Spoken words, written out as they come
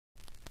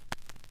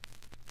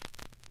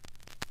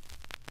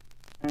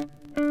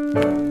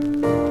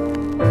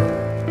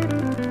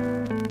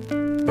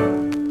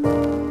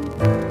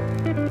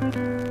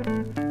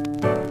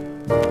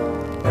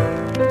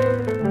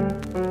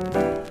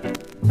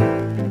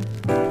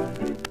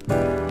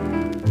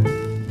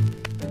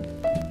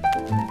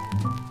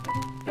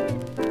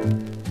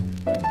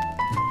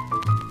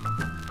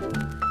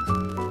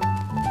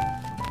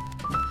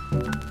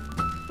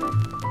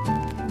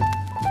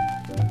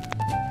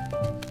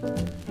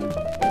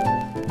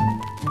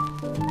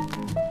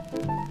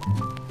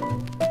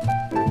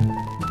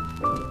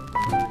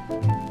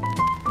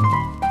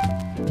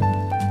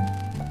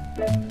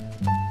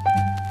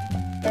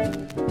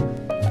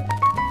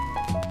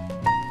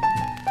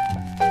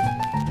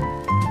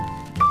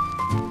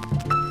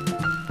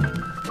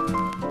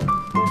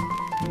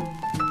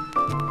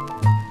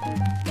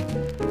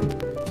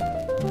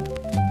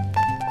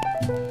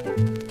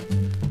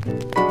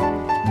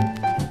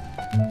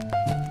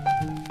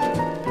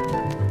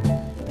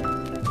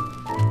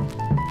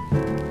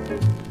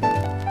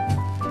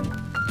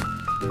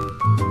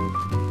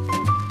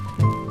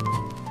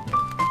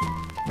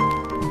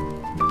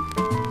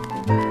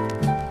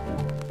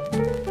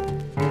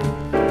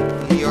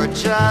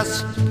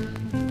Just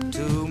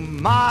too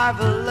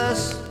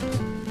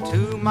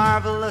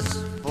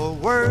marvelous for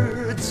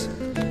words,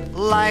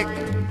 like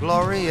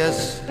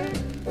glorious,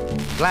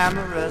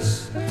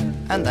 glamorous,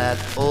 and that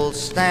old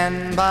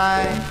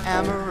standby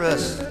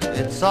amorous.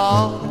 It's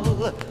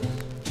all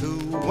too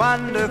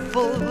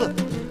wonderful.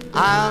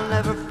 I'll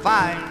never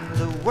find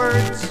the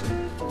words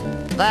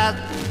that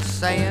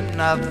say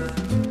enough,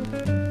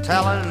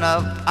 tell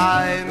enough.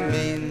 I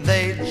mean,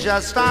 they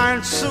just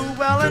aren't so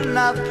well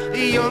enough.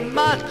 You're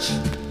much,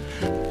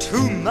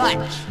 too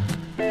much,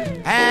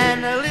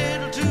 and a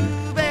little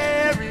too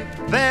very,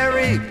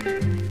 very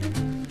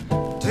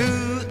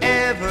to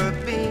ever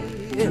be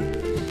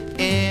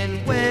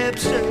in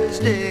Webster's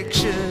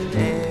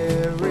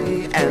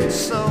dictionary. And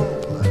so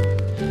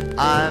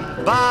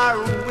I'm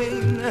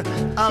borrowing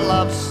a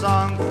love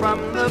song from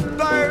the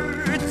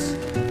birds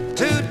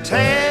to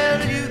tell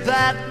you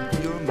that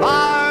you're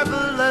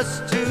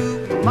marvelous,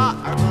 too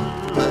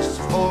marvelous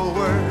for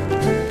words.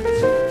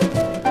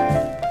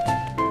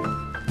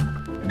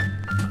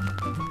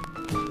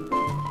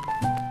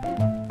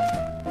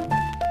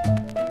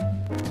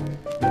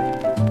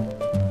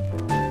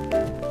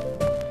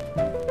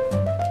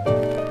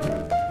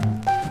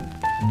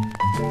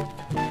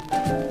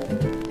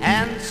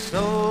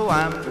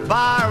 I'm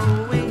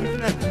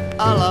borrowing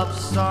a love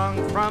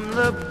song from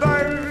the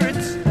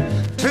birds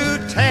to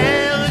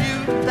tell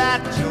you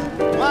that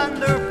you're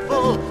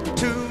wonderful,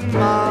 too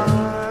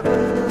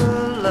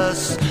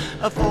marvelous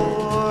for